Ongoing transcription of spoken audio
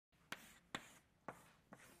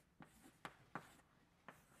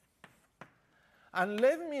And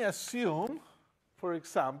let me assume, for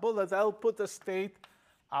example, that I'll put a state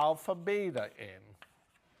alpha beta in.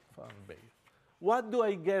 What do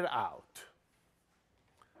I get out?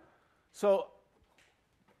 So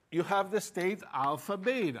you have the state alpha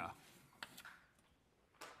beta.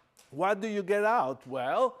 What do you get out?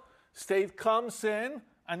 Well, state comes in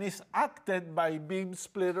and is acted by beam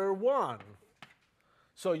splitter 1.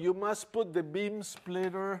 So you must put the beam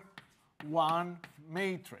splitter 1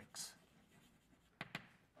 matrix.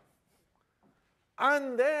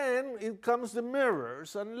 And then it comes the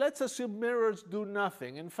mirrors. And let's assume mirrors do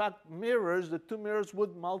nothing. In fact, mirrors, the two mirrors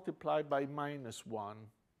would multiply by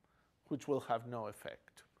 -1, which will have no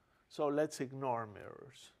effect. So let's ignore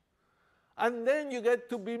mirrors. And then you get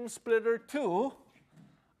to beam splitter 2,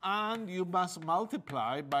 and you must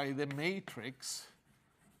multiply by the matrix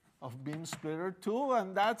of beam splitter 2,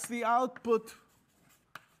 and that's the output.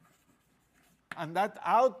 And that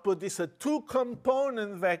output is a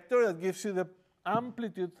two-component vector that gives you the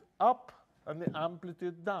amplitude up and the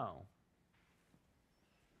amplitude down.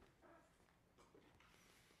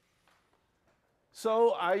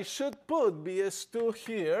 So I should put BS2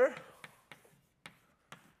 here.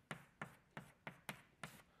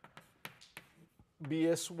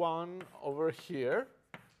 BS1 over here.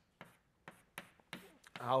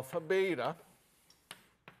 Alpha beta.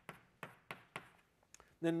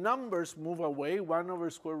 The numbers move away, 1 over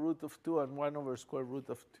square root of 2 and 1 over square root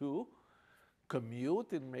of 2.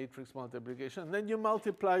 Commute in matrix multiplication. And then you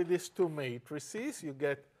multiply these two matrices. You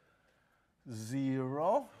get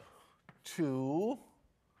 0, 2,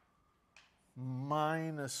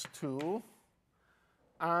 -2,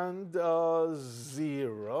 and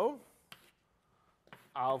 0,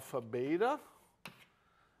 alpha beta.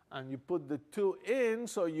 And you put the 2 in,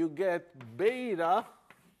 so you get beta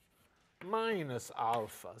minus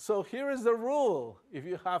alpha. So here is the rule. If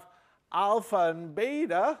you have alpha and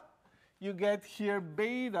beta, you get here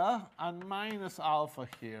beta and minus alpha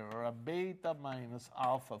here, or a beta minus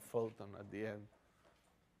alpha photon at the end.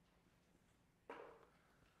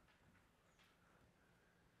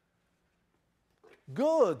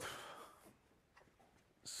 Good.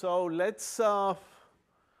 So let's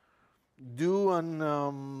do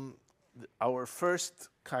our first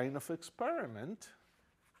kind of experiment.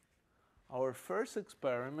 Our first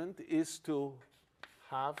experiment is to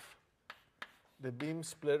have the beam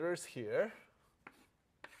splitters here.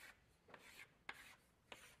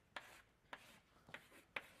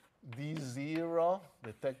 D0,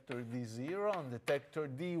 detector D0, and detector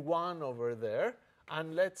D1 over there.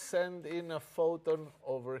 And let's send in a photon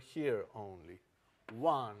over here only.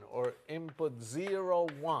 1, or input 0,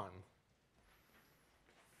 1.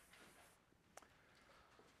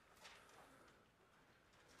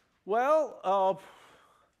 Well,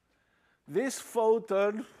 this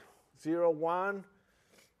photon, 0, 1,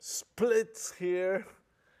 splits here.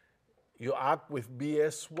 You act with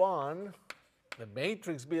BS1, the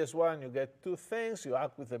matrix BS1, you get two things. You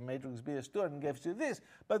act with the matrix BS2, and it gives you this.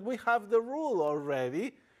 But we have the rule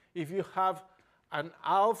already. If you have an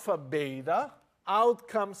alpha beta, out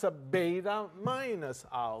comes a beta minus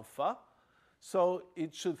alpha. So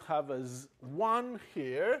it should have a 1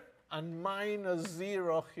 here and minus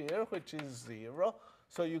 0 here, which is 0.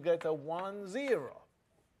 So you get a 1, 0.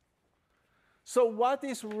 So what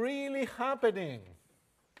is really happening?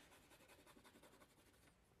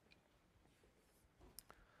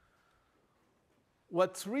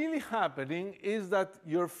 What's really happening is that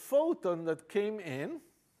your photon that came in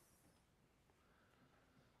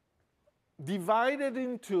divided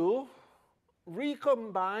in two,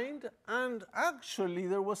 recombined, and actually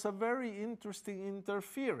there was a very interesting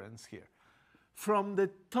interference here. From the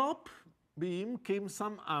top beam came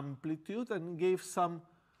some amplitude and gave some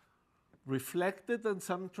reflected and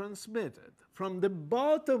some transmitted. From the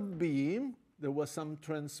bottom beam, there was some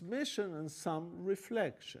transmission and some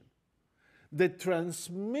reflection. The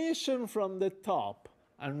transmission from the top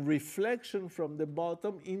and reflection from the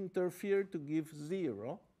bottom interfere to give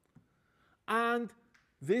 0. And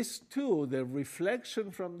these two, the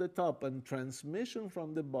reflection from the top and transmission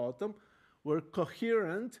from the bottom, were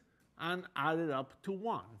coherent and added up to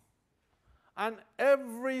 1. And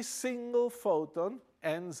every single photon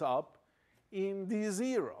ends up in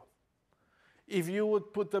D0. If you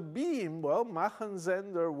would put a beam, well, Mach and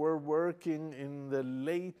Zehnder were working in the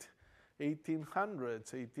late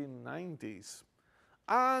 1800s, 1890s,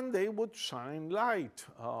 and they would shine light.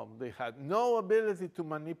 They had no ability to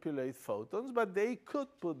manipulate photons, but they could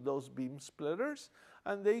put those beam splitters,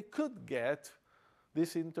 and they could get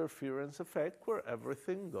this interference effect where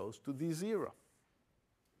everything goes to D0.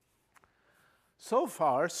 So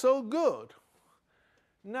far, so good.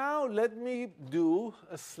 Now let me do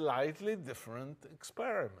a slightly different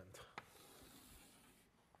experiment.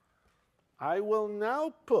 I will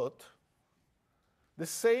now put the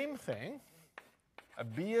same thing, a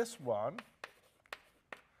BS1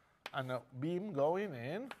 and a beam going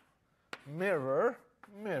in, mirror,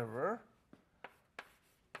 mirror,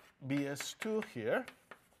 BS2 here.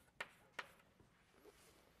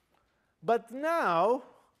 But now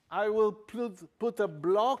I will put a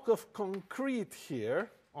block of concrete here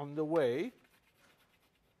on the way.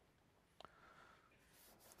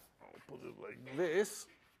 I'll put it like this.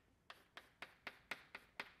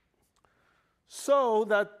 So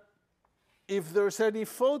that if there's any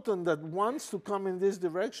photon that wants to come in this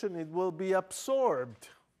direction, it will be absorbed.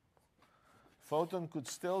 Photon could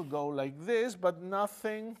still go like this, but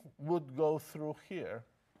nothing would go through here.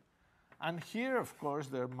 And here, of course,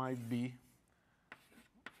 there might be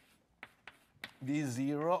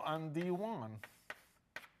D0 and D1.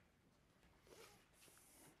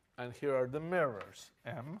 And here are the mirrors,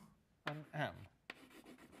 M and M.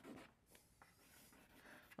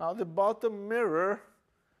 Now the bottom mirror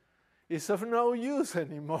is of no use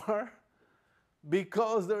anymore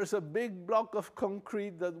because there's a big block of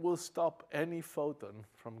concrete that will stop any photon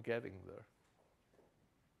from getting there.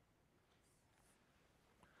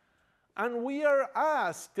 And we are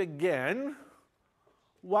asked again,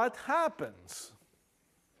 what happens?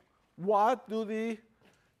 What do the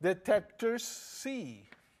detectors see?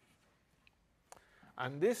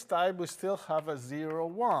 And this time we still have a 0,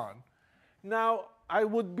 1. Now, I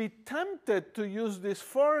would be tempted to use this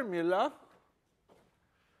formula,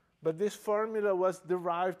 but this formula was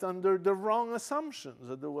derived under the wrong assumptions,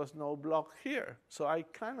 that there was no block here. So I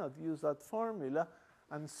cannot use that formula,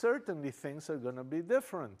 and certainly things are going to be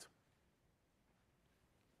different.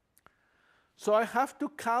 So I have to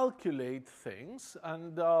calculate things,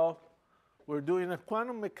 and we're doing a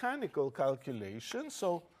quantum mechanical calculation.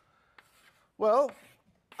 So, well,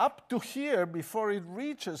 up to here, before it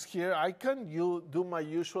reaches here, I can do my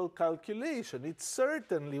usual calculation. It's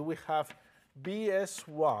certainly we have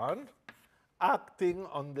BS1 acting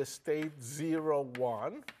on the state 0,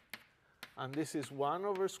 1. And this is 1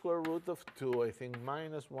 over square root of 2, I think,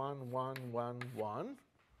 minus 1, 1, 1, 1.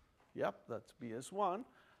 Yep, that's BS1.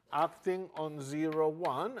 Acting on 0,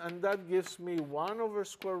 1. And that gives me 1 over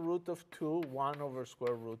square root of 2, 1 over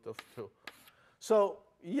square root of 2. So,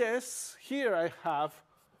 yes, here I have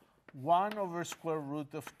 1 over square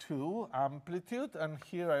root of 2 amplitude, and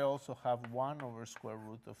here I also have 1 over square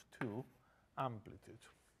root of 2 amplitude.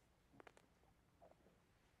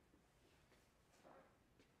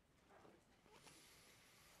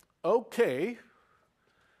 Okay.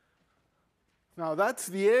 Now that's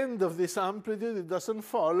the end of this amplitude. It doesn't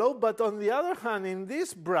follow. But on the other hand, in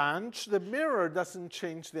this branch, the mirror doesn't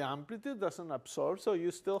change the amplitude, doesn't absorb. So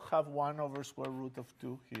you still have 1 over square root of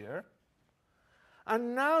 2 here.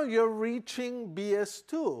 And now you're reaching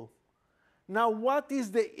BS2. Now what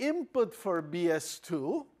is the input for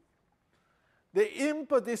BS2? The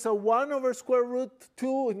input is a 1 over square root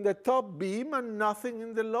 2 in the top beam and nothing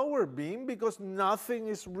in the lower beam because nothing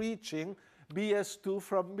is reaching BS2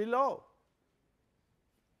 from below.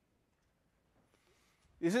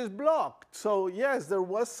 This is blocked. So yes, there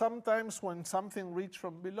was sometimes when something reached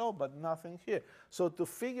from below, but nothing here. So to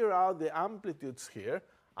figure out the amplitudes here,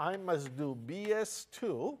 I must do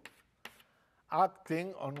BS2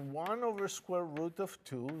 acting on 1 over square root of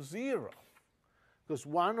 2, 0. Because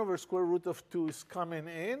 1 over square root of 2 is coming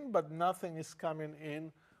in, but nothing is coming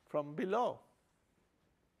in from below.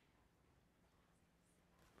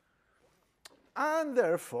 And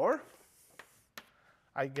therefore,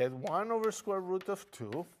 I get 1 over square root of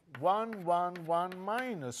 2, 1, 1, 1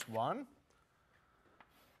 minus 1,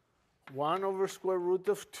 1 over square root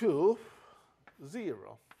of 2,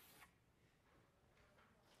 0.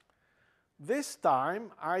 This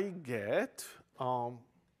time I get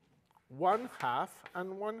 1/2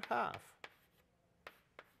 and 1/2.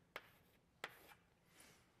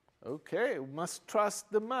 Okay, we must trust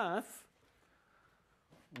the math.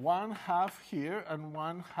 1/2 here and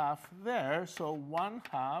 1/2 there. So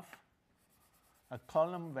 1/2, a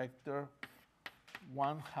column vector,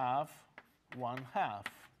 1/2, 1/2.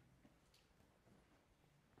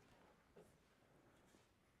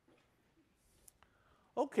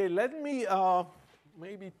 Okay, let me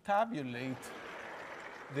maybe tabulate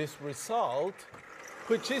this result,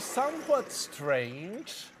 which is somewhat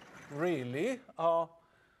strange, really.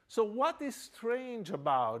 So what is strange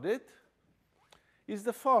about it is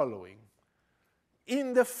the following.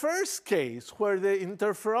 In the first case, where the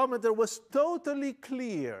interferometer was totally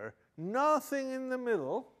clear, nothing in the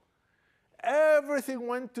middle, everything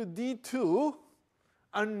went to D2,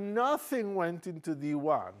 and nothing went into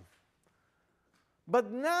D1.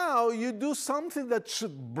 But now you do something that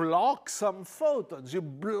should block some photons. You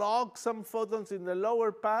block some photons in the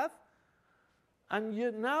lower path, and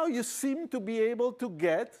now you seem to be able to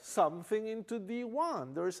get something into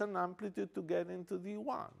D1. There is an amplitude to get into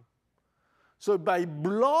D1. So by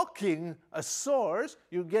blocking a source,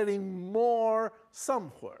 you're getting more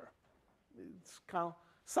somewhere. It's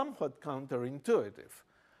somewhat counterintuitive.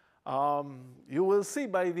 You will see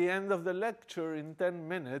by the end of the lecture in 10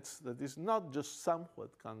 minutes that it's not just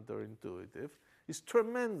somewhat counterintuitive, it's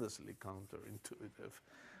tremendously counterintuitive.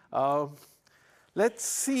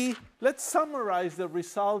 Let's summarize the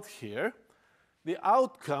result here. The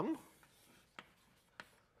outcome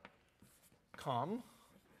come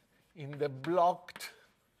in the blocked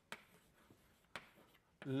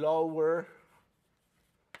lower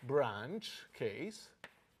branch case,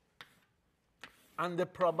 and the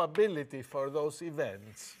probability for those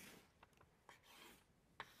events.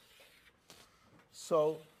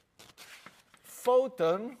 So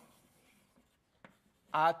photon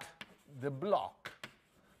at the block.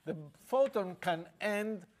 The photon can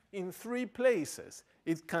end in 3 places.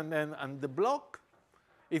 It can end on the block,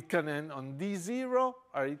 it can end on D0,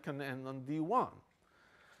 or it can end on D1.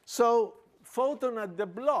 So photon at the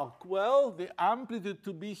block, well, the amplitude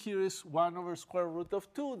to be here is 1 over square root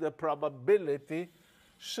of 2. The probability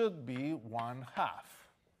should be 1/2.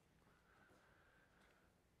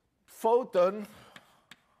 Photon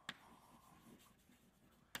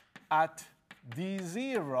at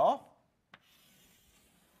D0,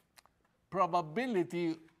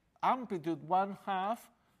 probability amplitude 1/2,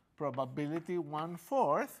 probability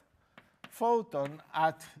 1/4. Photon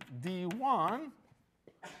at D1,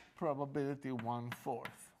 probability 1/4.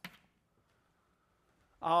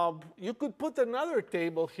 You could put another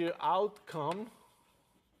table here, outcome,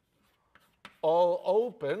 all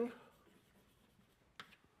open,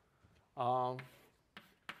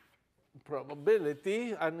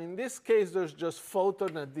 probability, and in this case there's just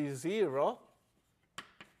photon at D0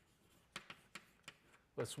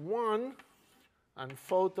 was 1, and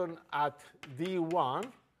photon at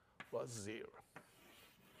D1 was 0.